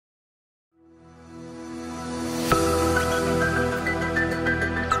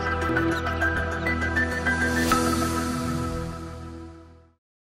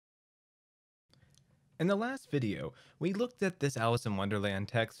In the last video, we looked at this Alice in Wonderland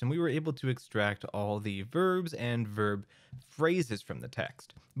text and we were able to extract all the verbs and verb phrases from the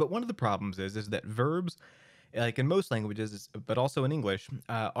text. But one of the problems is that verbs, like in most languages, but also in English,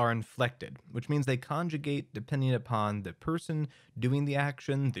 are inflected, which means they conjugate depending upon the person doing the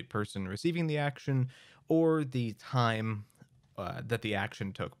action, the person receiving the action, or the time that the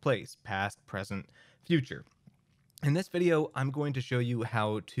action took place, past, present, future. In this video, I'm going to show you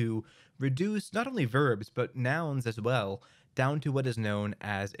how to reduce not only verbs, but nouns as well, down to what is known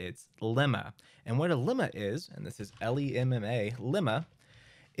as its lemma. And what a lemma is, and this is Lemma, lemma,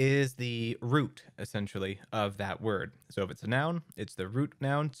 is the root, essentially, of that word. So if it's a noun, it's the root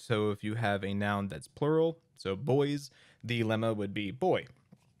noun. So if you have a noun that's plural, so boys, the lemma would be boy.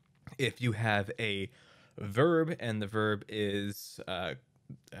 If you have a verb and the verb is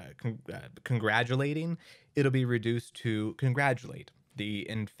congratulating, it'll be reduced to congratulate. The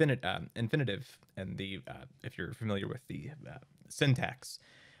infinitive and the if you're familiar with the syntax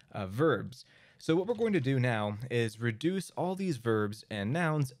of verbs. So what we're going to do now is reduce all these verbs and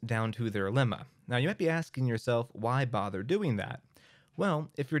nouns down to their lemma. Now you might be asking yourself, why bother doing that? Well,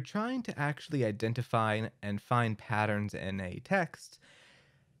 if you're trying to actually identify and find patterns in a text,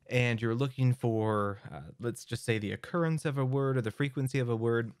 and you're looking for, let's just say, the occurrence of a word or the frequency of a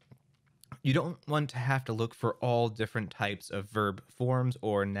word, you don't want to have to look for all different types of verb forms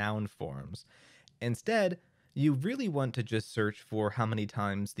or noun forms. Instead, you really want to just search for how many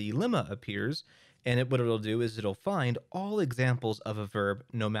times the lemma appears, and what it'll do is it'll find all examples of a verb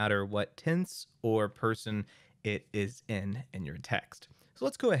no matter what tense or person it is in your text. So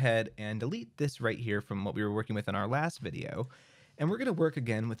let's go ahead and delete this right here from what we were working with in our last video. And we're going to work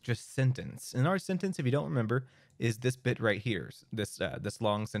again with just sentence. And our sentence, if you don't remember, is this bit right here, this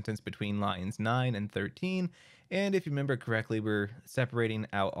long sentence between lines 9 and 13. And if you remember correctly, we're separating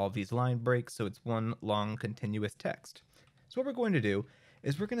out all these line breaks, so it's one long continuous text. So what we're going to do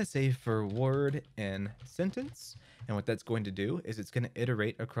is we're going to say for word in sentence. And what that's going to do is it's going to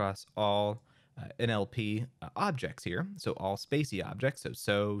iterate across all NLP objects here, so all Spacy objects,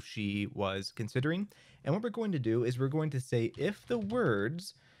 so, she, was, considering. And what we're going to do is we're going to say if the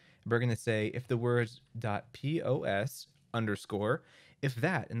words dot pos underscore, if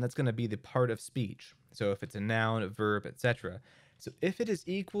that, and that's going to be the part of speech. So if it's a noun, a verb, etc. So if it is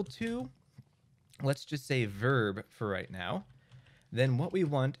equal to, let's just say verb for right now, then what we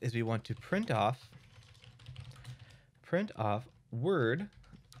want is we want to print off word.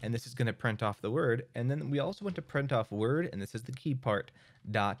 And this is going to print off the word. And then we also want to print off word, and this is the key part,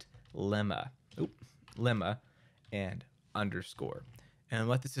 dot lemma. Lemma and underscore. And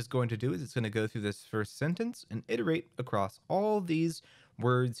what this is going to do is it's going to go through this first sentence and iterate across all these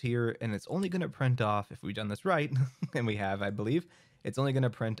words here. And it's only going to print off, if we've done this right, and we have, I believe, it's only going to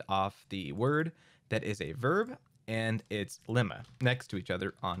print off the word that is a verb and its lemma next to each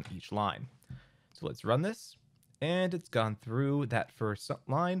other on each line. So let's run this. And it's gone through that first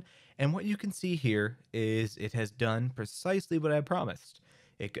line. And what you can see here is it has done precisely what I promised.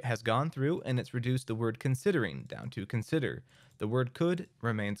 It has gone through and it's reduced the word considering down to consider. The word could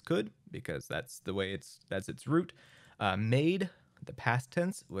remains could because that's the way that's its root. Made, the past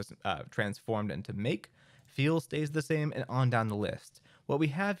tense, was transformed into make. Feel stays the same, and on down the list. What we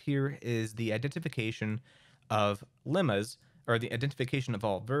have here is the identification of lemmas, or the identification of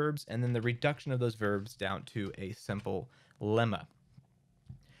all verbs, and then the reduction of those verbs down to a simple lemma.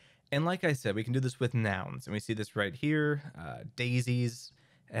 And like I said, we can do this with nouns, and we see this right here. Daisies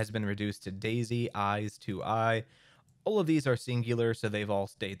has been reduced to daisy, eyes to eye. All of these are singular, so they've all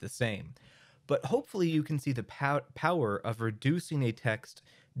stayed the same. But hopefully you can see the power of reducing a text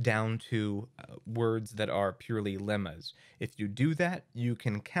down to words that are purely lemmas. If you do that, you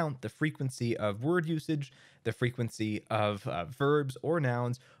can count the frequency of word usage, the frequency of verbs or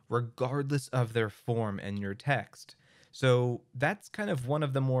nouns, regardless of their form in your text. So that's kind of one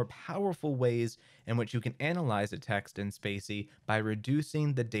of the more powerful ways in which you can analyze a text in Spacy by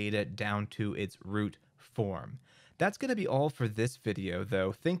reducing the data down to its root form. That's going to be all for this video,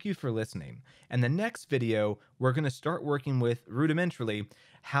 though. Thank you for listening. And the next video, we're going to start working with, rudimentarily,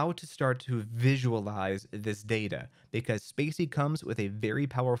 how to start to visualize this data, because Spacy comes with a very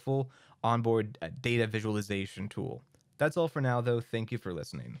powerful onboard data visualization tool. That's all for now, though. Thank you for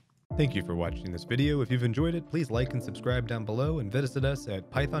listening. Thank you for watching this video. If you've enjoyed it, please like and subscribe down below and visit us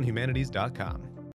at pythonhumanities.com.